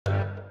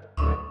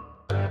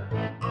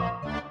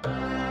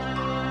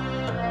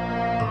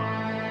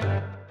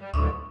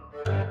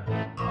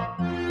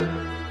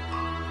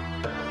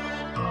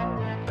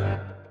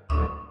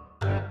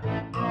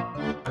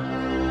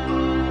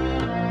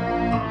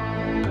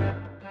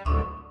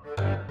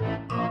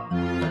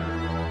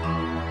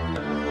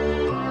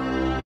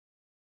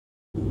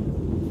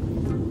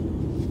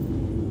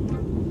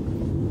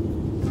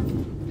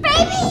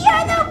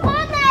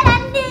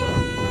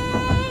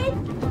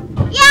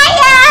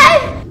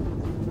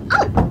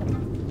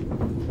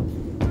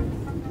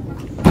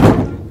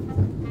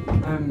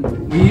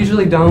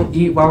don't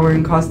eat while we're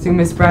in costume,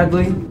 Miss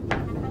Bradley.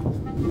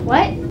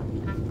 What?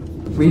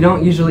 We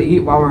don't usually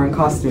eat while we're in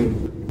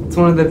costume. It's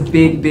one of the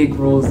big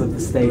rules of the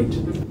stage.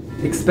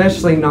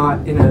 Especially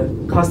not in a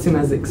costume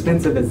as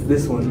expensive as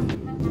this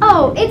one.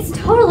 Oh, it's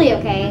totally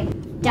okay.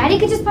 Daddy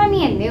could just buy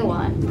me a new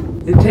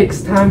one. It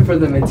takes time for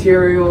the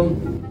material,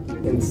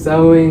 and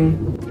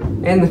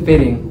sewing, and the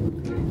fitting.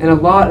 And a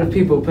lot of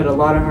people put a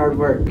lot of hard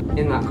work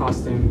in that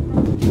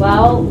costume.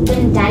 Well,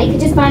 then Daddy could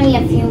just buy me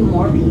a few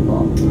more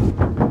people.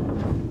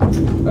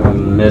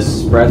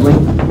 Miss Bradley?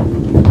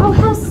 Oh,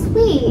 how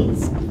sweet.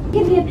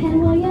 Give me a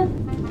pen, will ya?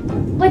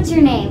 What's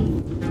your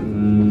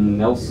name?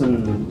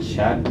 Nelson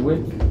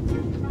Chadwick?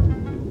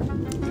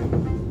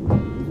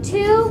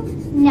 To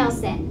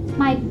Nelson,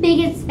 my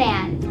biggest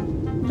fan.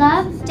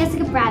 Love,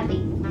 Jessica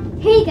Bradley.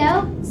 Here you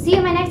go. See you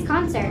at my next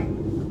concert.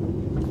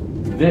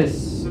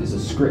 This is a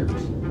script.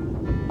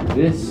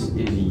 This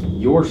is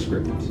your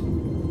script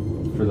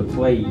for the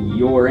play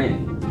you're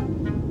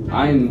in.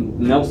 I'm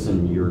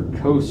Nelson, your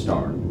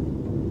co-star,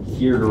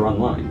 here to run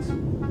lines.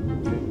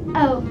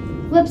 Oh,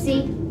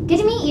 whoopsie. Good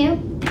to meet you.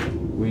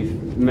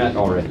 We've met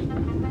already.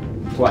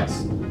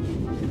 Twice.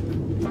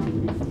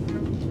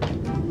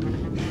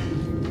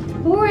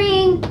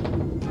 Boring.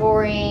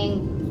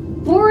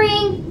 Boring.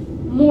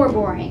 Boring. More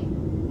boring.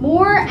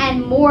 More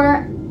and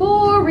more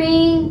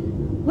boring.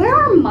 Where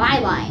are my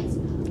lines?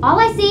 All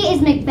I see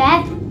is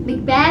Macbeth,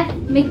 Macbeth,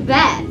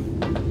 Macbeth.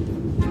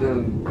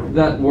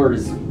 That word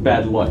is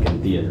bad luck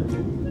in theater.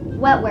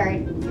 What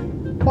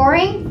word?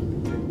 Boring?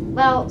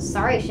 Well,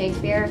 sorry,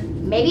 Shakespeare.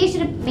 Maybe you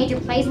should have made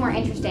your plays more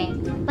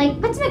interesting. Like,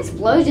 put some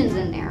explosions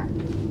in there.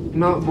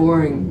 Not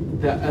boring,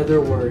 the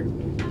other word.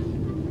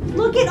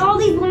 Look at all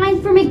these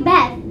lines for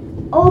Macbeth.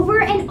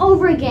 Over and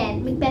over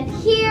again. Macbeth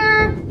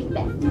here,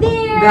 Macbeth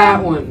there.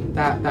 That one,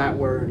 that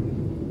word.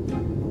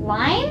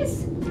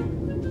 Lines?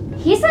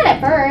 He said it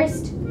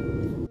first.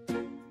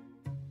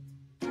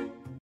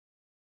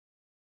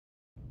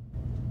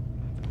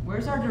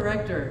 Where's our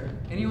director?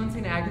 Anyone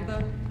seen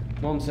Agatha?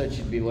 Mom said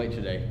she'd be late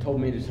today. Told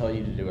me to tell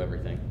you to do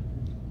everything.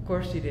 Of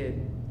course she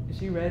did. Is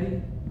she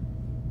ready?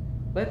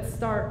 Let's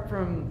start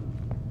from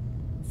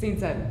scene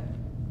 7.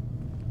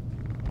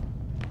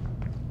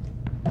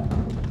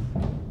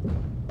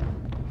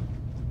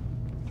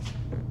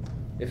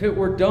 If it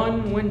were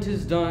done when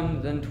 'tis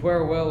done, then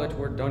 'twere well it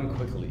were done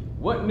quickly.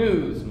 What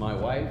news, my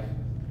wife?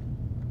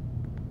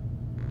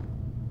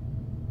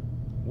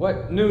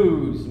 What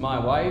news, my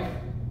wife?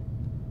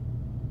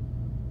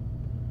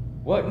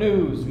 What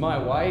news, my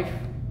wife?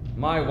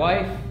 My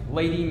wife,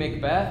 Lady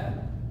Macbeth?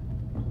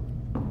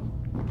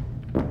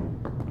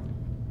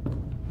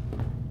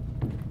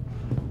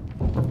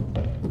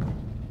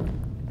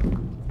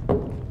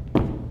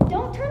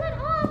 Don't turn it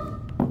off.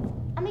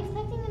 I'm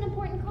expecting an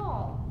important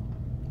call.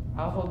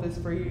 I'll hold this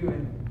for you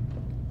and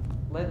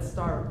let's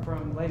start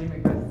from Lady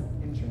Macbeth's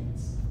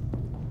entrance.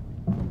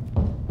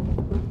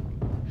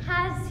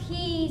 Has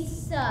he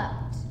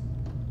supped?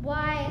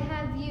 Why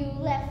have you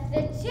left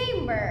the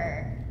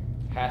chamber?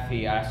 Hath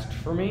he asked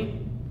for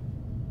me?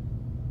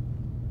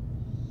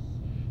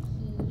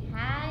 He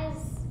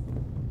has.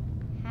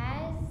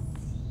 Has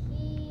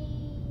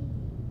he?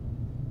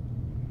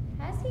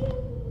 Has he?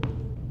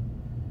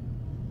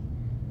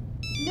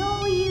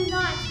 Know you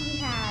not he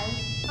has.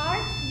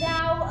 Art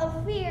thou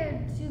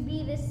afeard to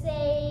be the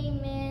same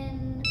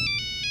in?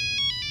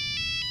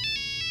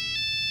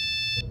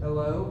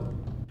 Hello?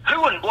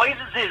 Who in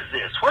blazes is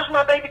this? Where's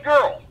my baby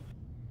girl?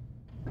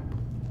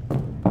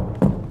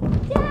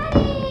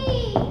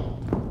 Daddy!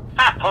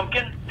 Hi,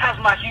 Pumpkin. How's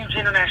my huge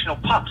international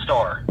pop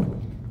star?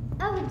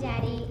 Oh,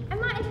 Daddy, I'm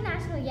not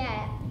international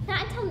yet.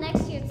 Not until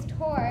next year's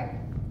tour.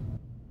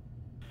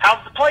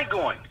 How's the play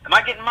going? Am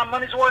I getting my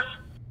money's worth?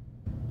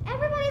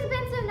 Everybody's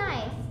been so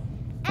nice.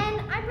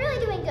 And I'm really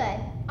doing good.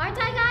 Aren't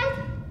I, guys?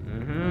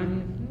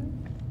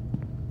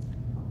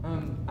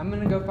 I'm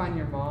gonna go find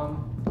your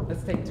mom.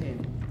 Let's take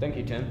 10. Thank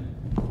you, Tim.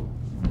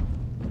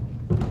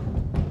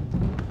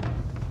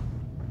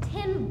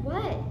 10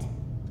 what?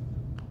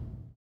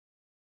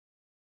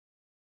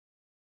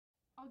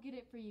 I'll get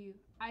it for you.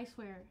 I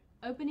swear.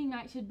 Opening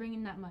night should bring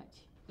in that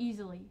much.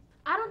 Easily.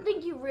 I don't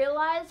think you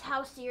realize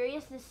how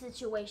serious this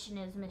situation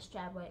is, Miss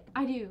Chadwick.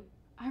 I do.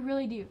 I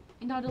really do.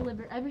 And I'll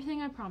deliver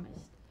everything I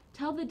promised.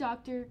 Tell the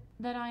doctor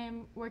that I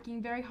am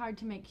working very hard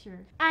to make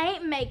sure. I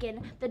ain't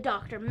making the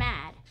doctor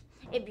mad.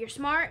 If you're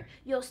smart,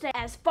 you'll stay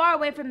as far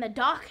away from the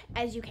doc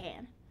as you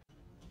can.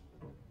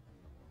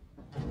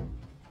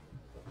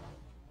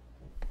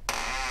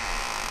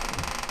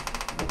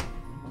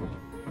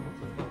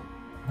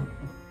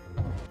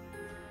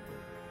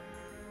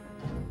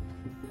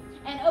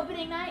 And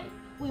opening night,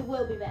 we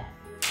will be back.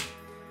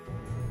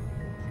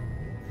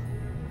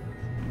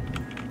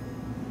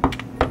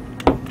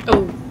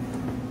 Oh.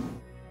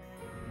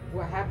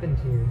 What happened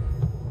here?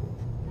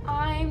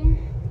 I'm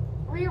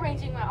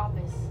rearranging my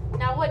office.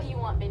 Now what do you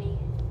want, Benny?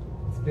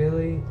 It's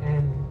Billy,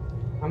 and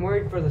I'm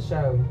worried for the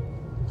show,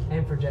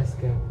 and for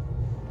Jessica.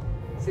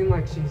 Seems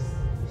like she's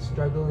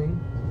struggling.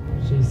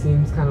 She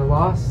seems kind of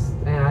lost,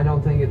 and I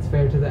don't think it's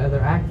fair to the other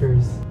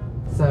actors.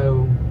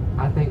 So,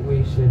 I think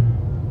we should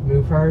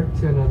move her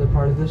to another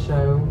part of the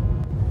show.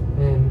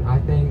 And I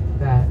think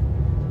that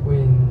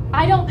when...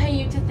 I don't pay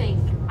you to think.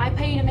 I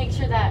pay you to make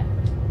sure that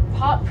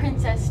Pop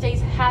Princess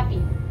stays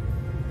happy.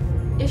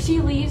 If she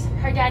leaves,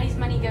 her daddy's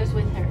money goes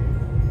with her.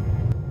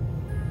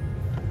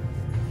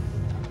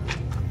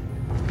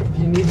 If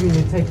you need me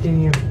to take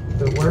any of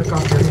the work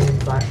off your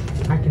hands,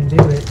 I can do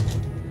it.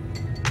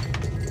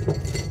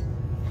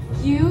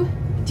 You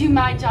do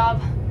my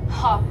job.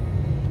 Ha.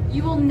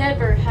 You will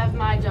never have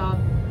my job.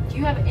 Do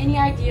you have any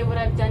idea what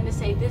I've done to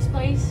save this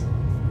place?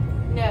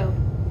 No,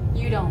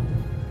 you don't.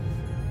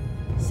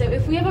 So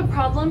if we have a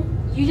problem,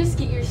 you just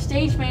get your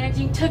stage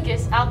managing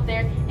tookus out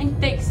there and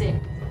fix it.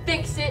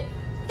 Fix it.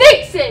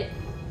 Fix it!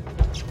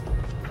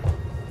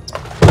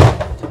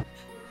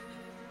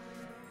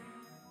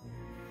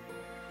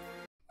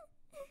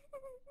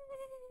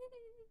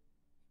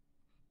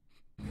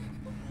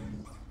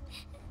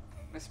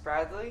 Miss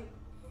Bradley?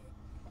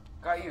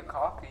 Got you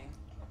coffee.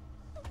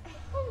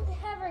 I'll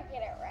never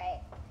get it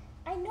right.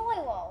 I know I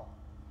won't.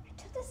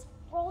 I took this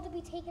role to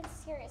be taken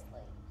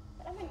seriously,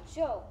 but I'm a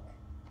joke.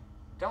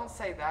 Don't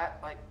say that,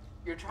 like,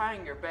 you're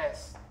trying your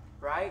best,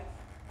 right?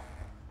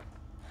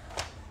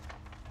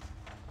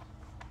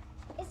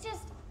 It's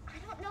just, I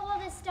don't know all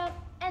this stuff,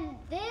 and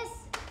this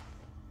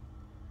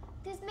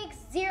makes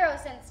zero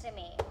sense to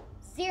me.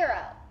 Zero.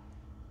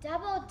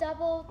 Double,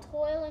 double,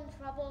 toil and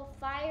trouble,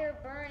 fire,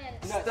 burn,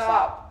 and... No,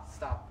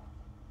 stop.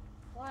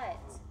 What?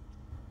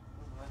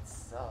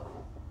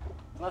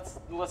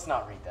 Let's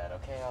not read that,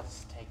 okay? I'll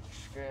just take your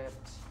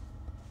script.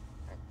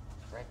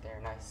 Right there,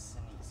 nice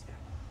and easy.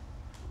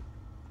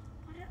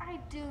 What did I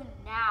do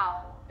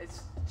now?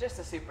 It's just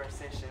a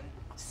superstition.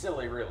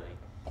 Silly, really.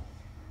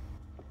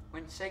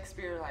 When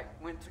Shakespeare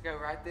went to go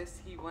write this,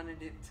 he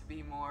wanted it to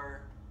be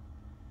more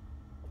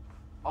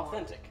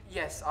Authentic.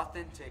 Yes,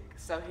 authentic.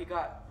 So he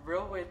got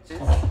real witches,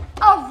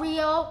 A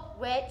real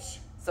witch?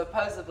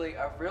 supposedly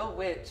a real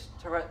witch,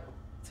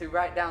 to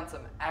write down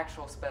some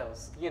actual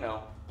spells. You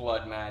know,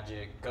 blood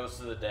magic,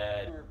 ghosts of the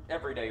dead,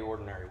 everyday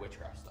ordinary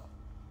witchcraft stuff.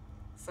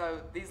 So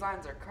these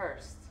lines are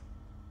cursed.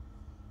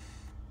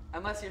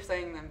 Unless you're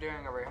saying them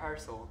during a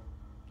rehearsal.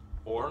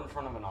 Or in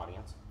front of an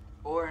audience.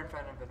 Or in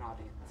front of an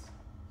audience.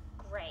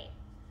 Great.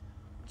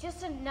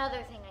 Just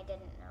another thing I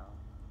didn't know.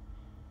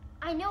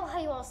 I know how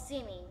you all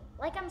see me,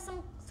 like I'm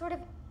some sort of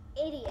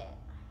idiot.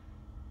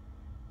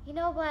 You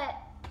know what?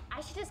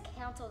 I should just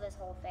cancel this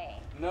whole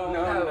thing. No.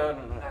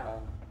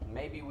 No.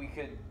 Maybe we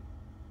could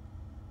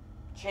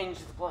change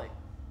the play.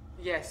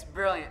 Yes,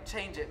 brilliant.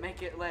 Change it.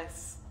 Make it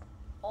less...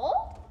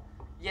 Old?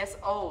 Yes,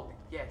 old.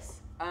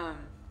 Yes.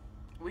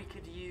 We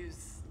could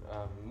use...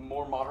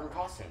 More modern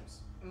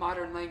costumes.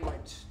 modern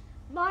language.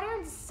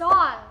 Modern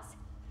songs.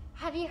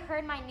 Have you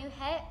heard my new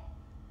hit?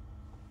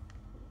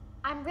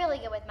 I'm really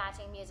good with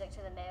matching music to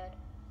the mood.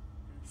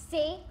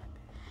 See?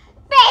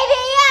 Baby,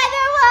 you're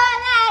the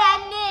one that I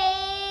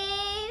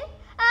need.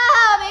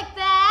 Oh,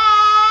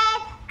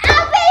 Macbeth.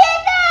 I'll be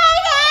your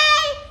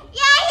lady.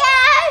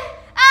 Yeah.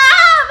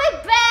 Oh,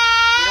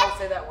 Macbeth. You don't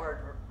say that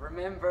word.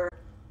 Remember,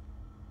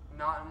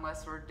 not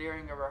unless we're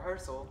during a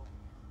rehearsal.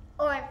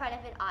 Or in front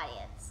of an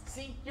audience.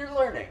 See, you're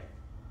learning.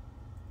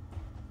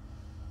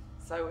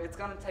 So it's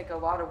going to take a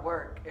lot of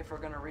work if we're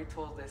going to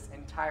retool this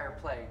entire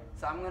play.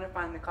 So I'm going to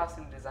find the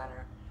costume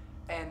designer,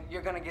 and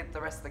you're going to get the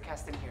rest of the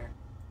cast in here.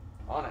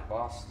 On it,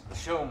 boss. The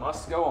show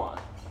must go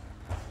on.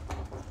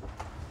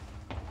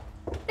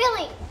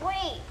 Billy,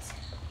 wait.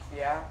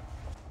 Yeah?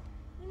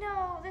 You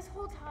know, this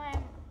whole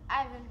time,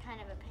 I've been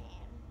kind of a pain.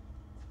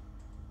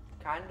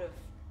 Kind of.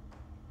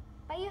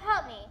 But you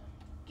helped me.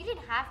 You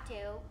didn't have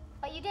to,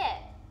 but you did.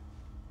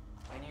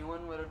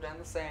 Anyone would have done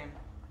the same.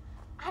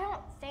 I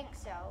don't think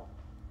so.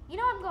 You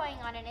know I'm going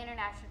on an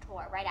international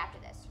tour right after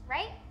this,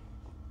 right?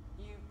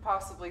 You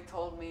possibly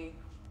told me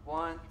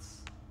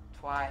once,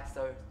 twice,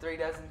 or 3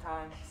 dozen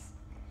times.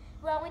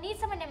 Well, we need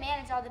someone to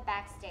manage all the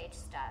backstage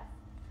stuff.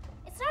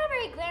 It's not a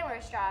very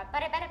glamorous job,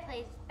 but I bet it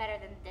plays better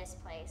than this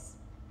place.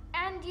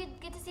 And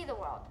you'd get to see the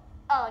world.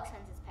 All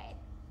expenses paid.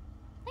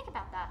 Think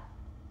about that.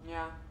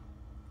 Yeah.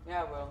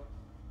 Yeah, I will.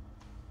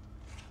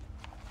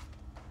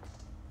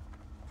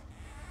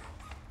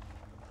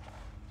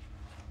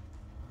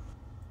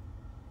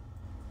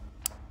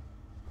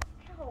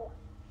 Ow.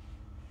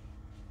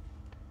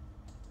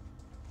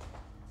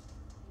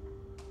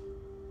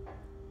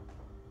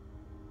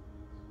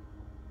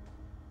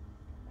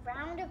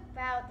 Round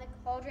about the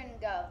cauldron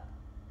go,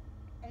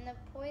 and the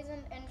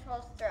poison in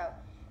troll's throat.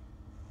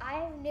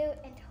 Eye of newt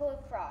and toe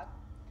of frog,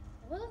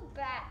 will of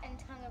bat and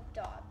tongue of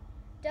dog.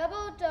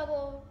 Double,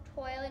 double,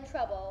 toil and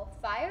trouble,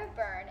 fire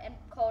burn and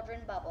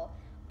cauldron bubble.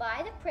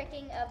 By the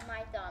pricking of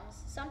my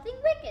thumbs, something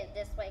wicked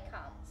this way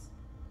comes.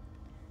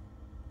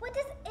 What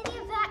does any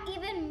of that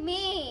even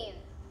mean?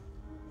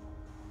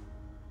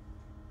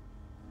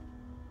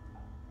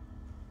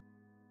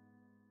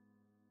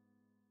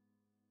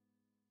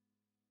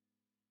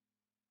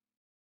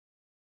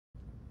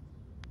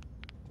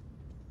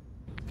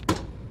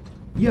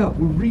 Yeah,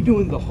 we're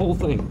redoing the whole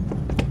thing.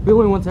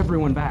 Billy wants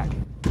everyone back.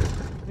 I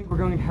think we're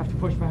going to have to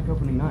push back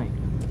opening night.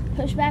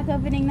 Pushback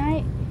opening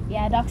night?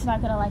 Yeah, Doc's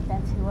not gonna like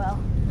that too well.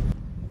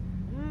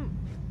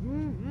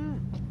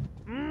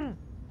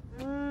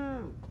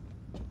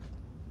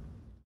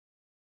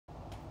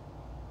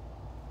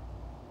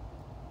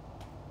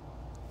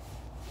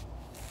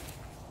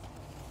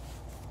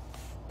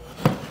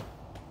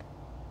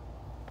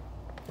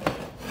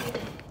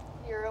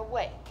 You're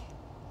awake.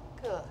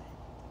 Good.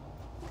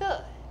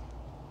 Good.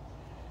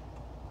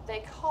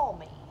 They call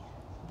me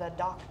the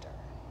Doctor.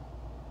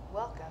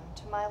 Welcome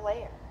to my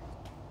lair.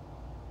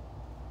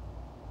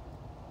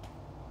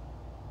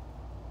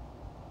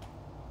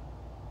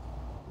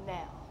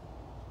 Now,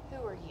 who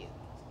are you?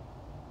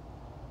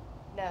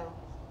 No,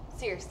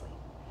 seriously.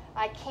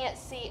 I can't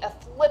see a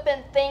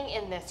flippin' thing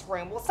in this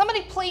room. Will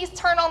somebody please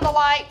turn on the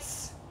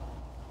lights?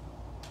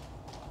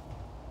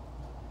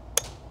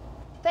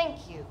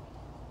 Thank you.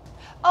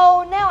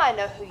 Oh, now I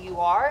know who you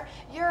are.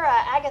 You're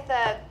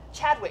Agatha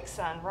Chadwick's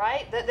son,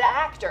 right? The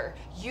actor.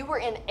 You were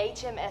in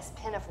HMS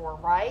Pinafore,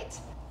 right?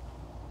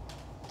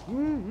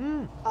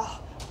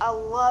 Oh, I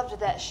loved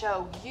that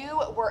show.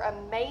 You were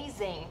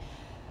amazing.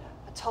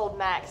 I told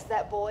Max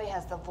that boy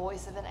has the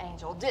voice of an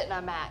angel, didn't I,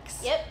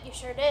 Max? Yep, you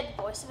sure did.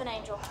 Voice of an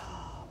angel.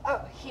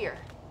 Oh, here.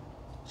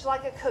 Would you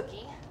like a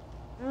cookie?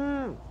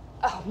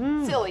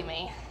 Oh, silly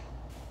me.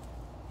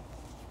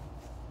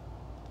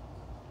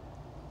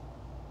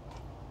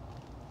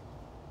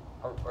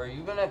 Are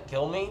you gonna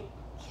kill me?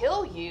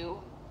 Kill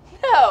you?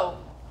 No.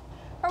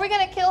 Are we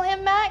gonna kill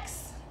him,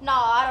 Max? No,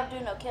 I don't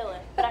do no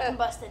killing, but I can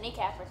bust a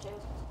kneecap or two.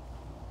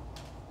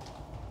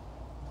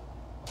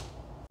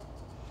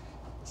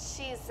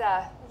 She's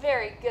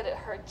very good at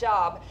her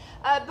job.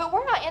 But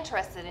we're not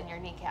interested in your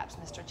kneecaps,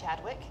 Mr.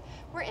 Chadwick.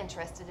 We're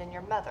interested in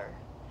your mother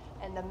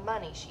and the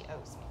money she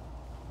owes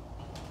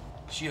me.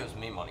 She owes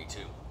me money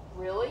too.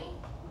 Really?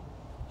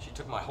 She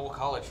took my whole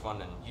college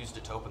fund and used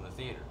it to open the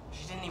theater.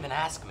 She didn't even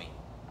ask me.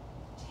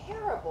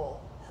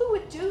 Terrible. Who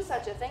would do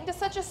such a thing to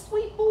such a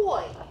sweet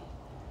boy?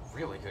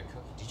 Really good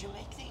cookie. Did you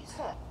make these?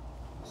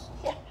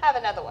 Yeah, have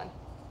another one.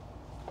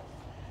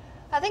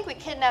 I think we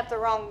kidnapped the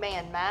wrong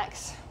man,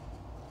 Max.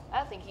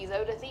 I think he's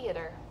owed a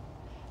theater.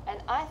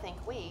 And I think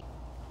we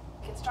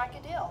can strike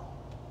a deal.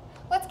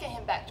 Let's get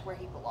him back to where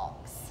he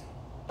belongs.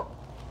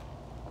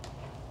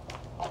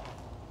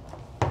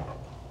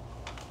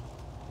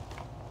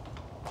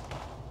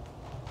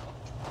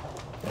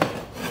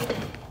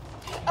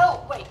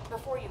 Oh, wait,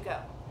 before you go,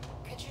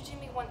 could you do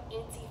me one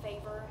eensy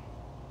favor?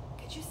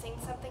 Could you sing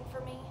something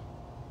for me?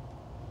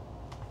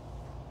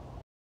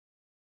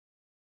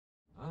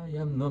 I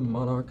am the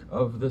monarch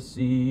of the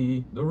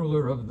sea, the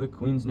ruler of the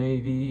Queen's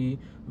Navy,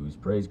 whose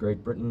praise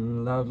Great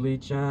Britain loudly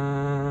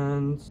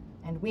chants.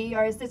 And we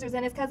are his sisters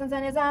and his cousins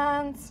and his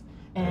aunts.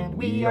 And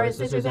we are his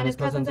sisters and his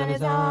cousins and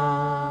his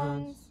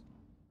aunts.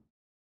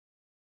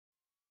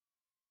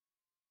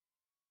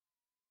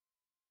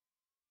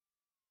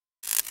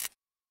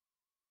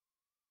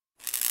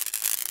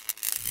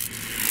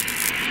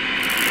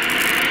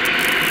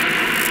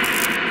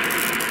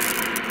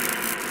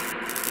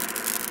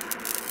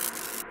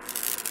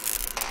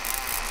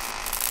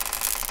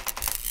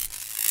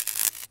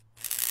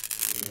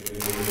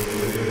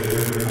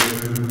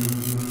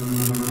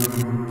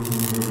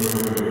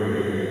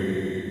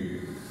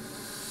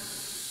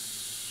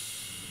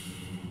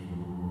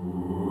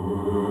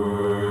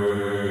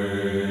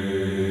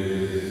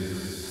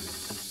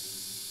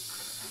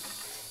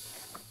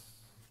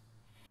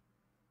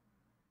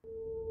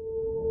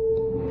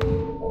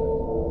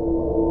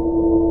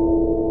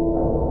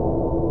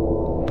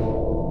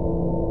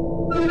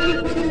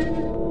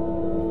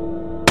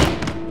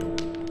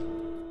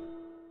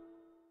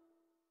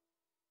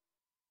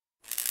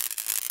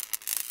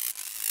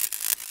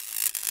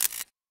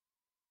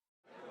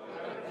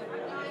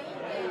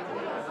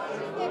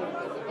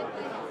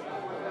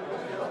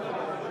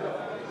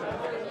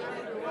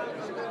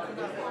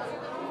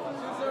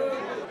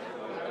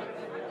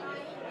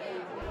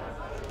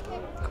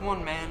 Come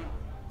on, man.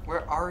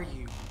 Where are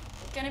you?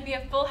 It's gonna be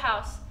a full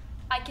house.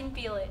 I can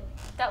feel it.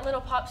 That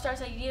little pop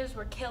star's ideas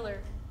were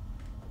killer.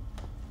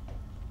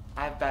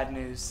 I have bad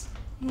news.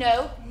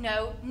 No,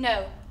 no,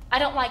 no. I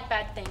don't like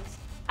bad things.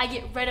 I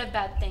get rid of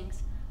bad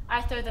things.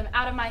 I throw them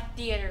out of my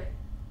theater.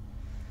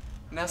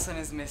 Nelson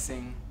is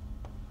missing.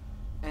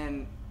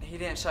 And he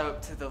didn't show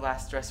up to the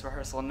last dress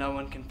rehearsal. No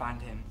one can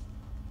find him.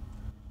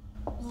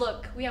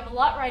 Look, we have a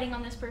lot riding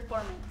on this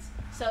performance.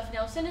 So if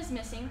Nelson is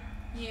missing,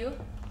 you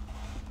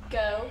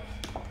go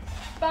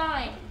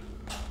find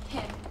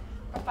him.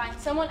 Or find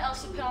someone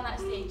else to put on that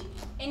stage.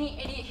 Any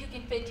idiot who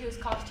can fit into his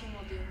costume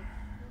will do.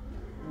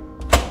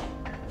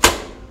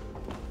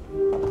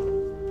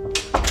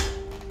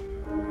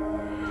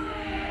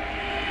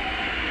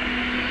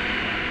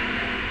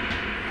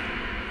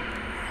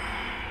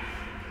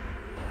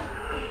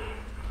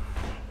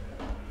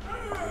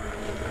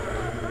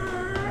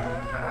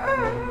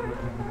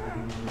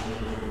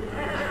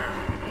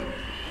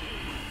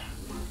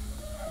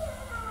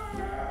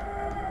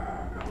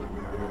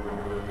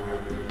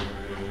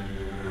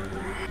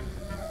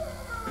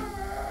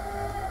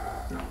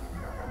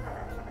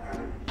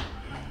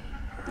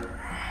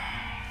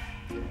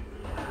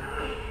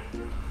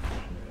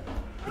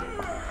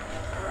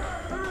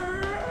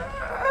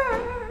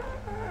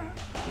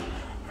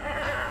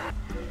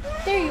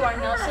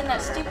 Nelson.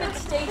 That stupid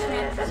stage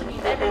manager's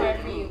looking everywhere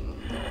for you.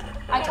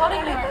 I told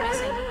him you weren't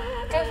missing.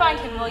 Go find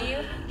him, will you?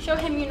 Show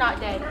him you're not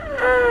dead.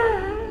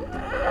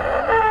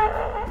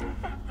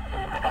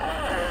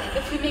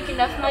 If we make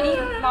enough money,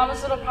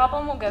 Mama's little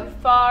problem will go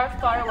far,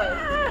 far away.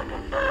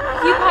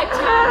 You pipe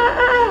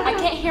down. I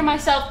can't hear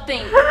myself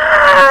think.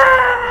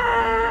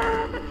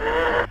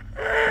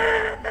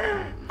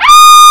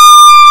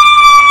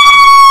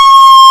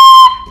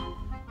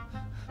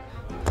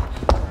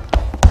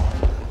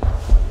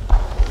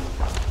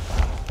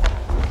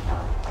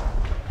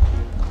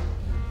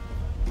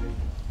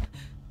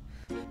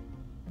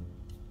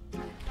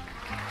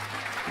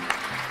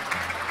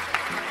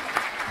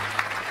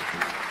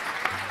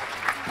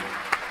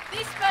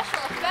 These special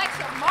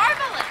effects are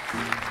marvelous!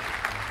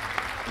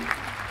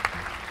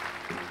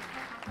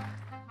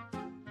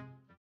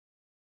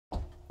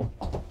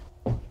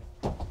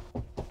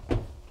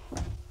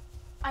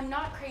 I'm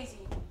not crazy.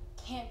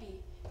 Can't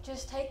be.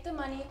 Just take the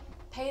money,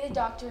 pay the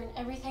doctor, and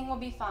everything will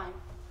be fine.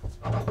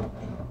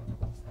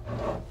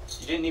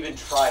 You didn't even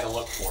try to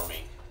look for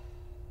me.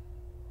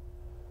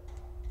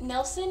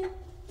 Nelson,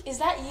 is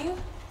that you?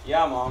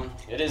 Yeah, Mom,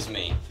 it is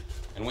me.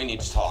 And we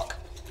need to talk.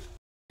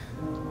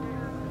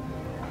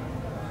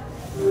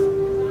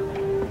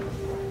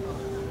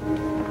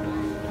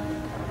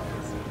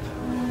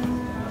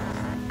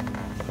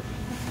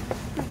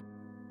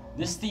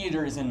 This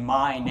theater is in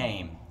my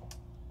name.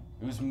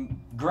 It was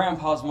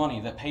Grandpa's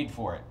money that paid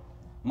for it.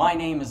 My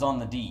name is on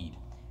the deed.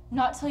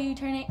 Not till you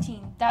turn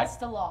 18. That's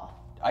the law.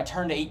 I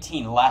turned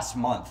 18 last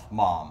month,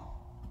 Mom.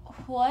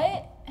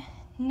 What?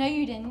 No,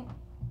 you didn't.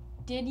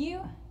 Did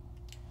you?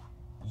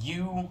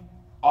 You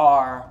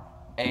are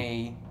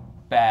a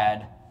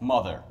bad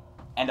mother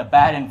and a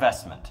bad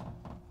investment.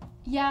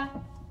 Yeah,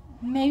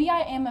 maybe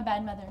I am a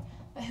bad mother,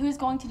 but who is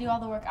going to do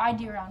all the work I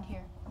do around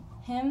here?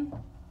 Him?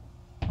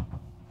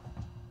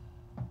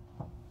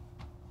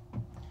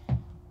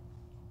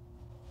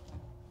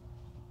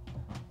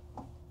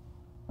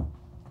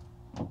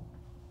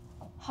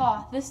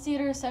 Ha, this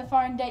theater is so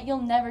far in debt you'll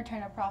never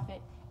turn a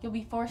profit. You'll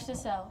be forced to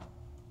sell.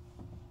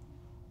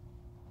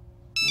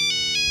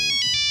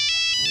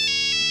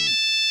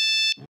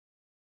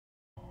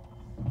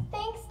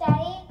 Thanks,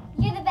 Daddy.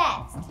 You're the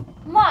best.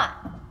 Mom.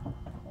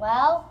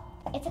 Well,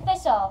 it's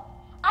official.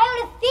 I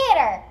own a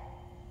theater.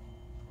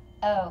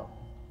 Oh,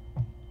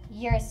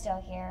 you're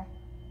still here.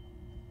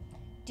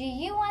 Do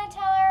you want to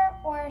tell her,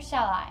 or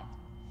shall I?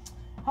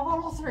 How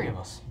about all three of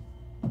us?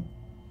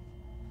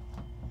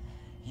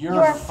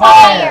 You're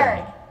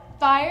fired!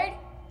 Fired?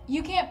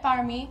 You can't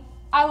fire me.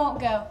 I won't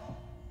go.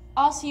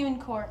 I'll see you in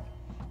court.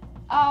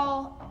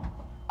 I'll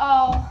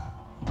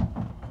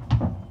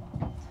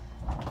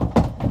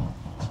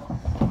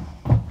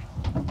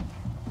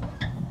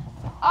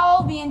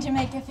be in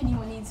Jamaica if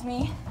anyone needs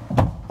me.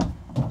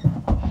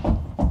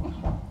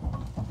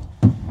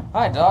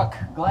 Hi, Doc.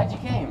 Glad you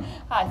came.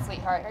 Hi,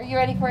 sweetheart. Are you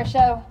ready for a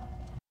show?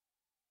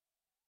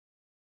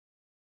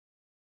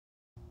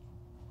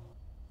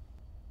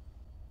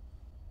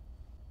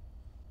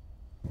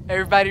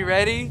 Everybody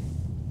ready?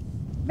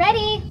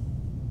 Ready?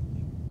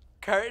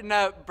 Curtain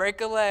up,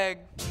 break a leg.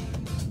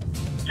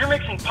 You're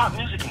mixing pop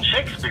music and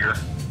Shakespeare.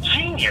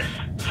 Genius.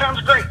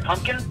 Sounds great,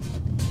 Pumpkin.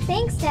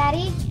 Thanks,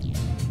 Daddy.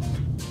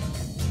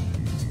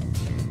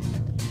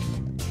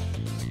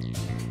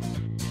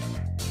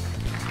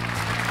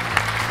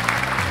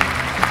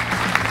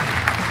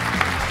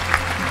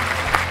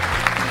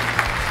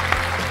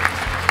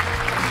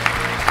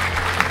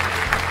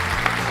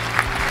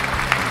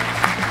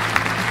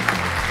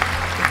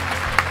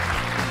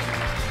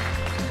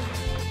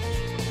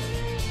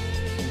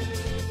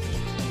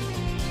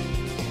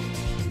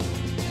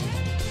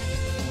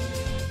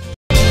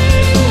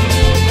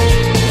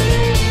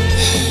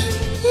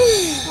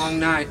 Long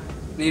night.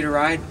 Need a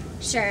ride?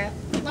 Sure.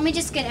 Let me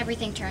just get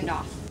everything turned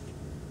off.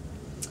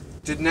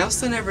 Did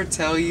Nelson ever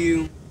tell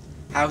you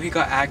how he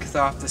got Agatha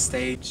off the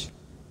stage?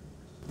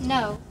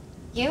 No.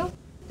 You?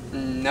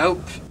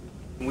 Nope.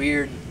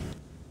 Weird.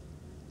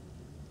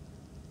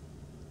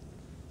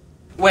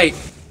 Wait,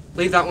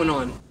 leave that one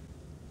on.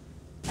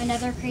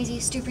 Another crazy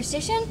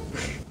superstition?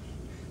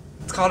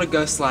 It's called a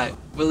ghost light.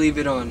 We'll leave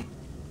it on,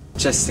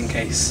 just in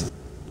case.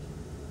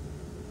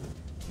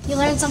 You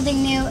learn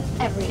something new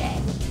every day.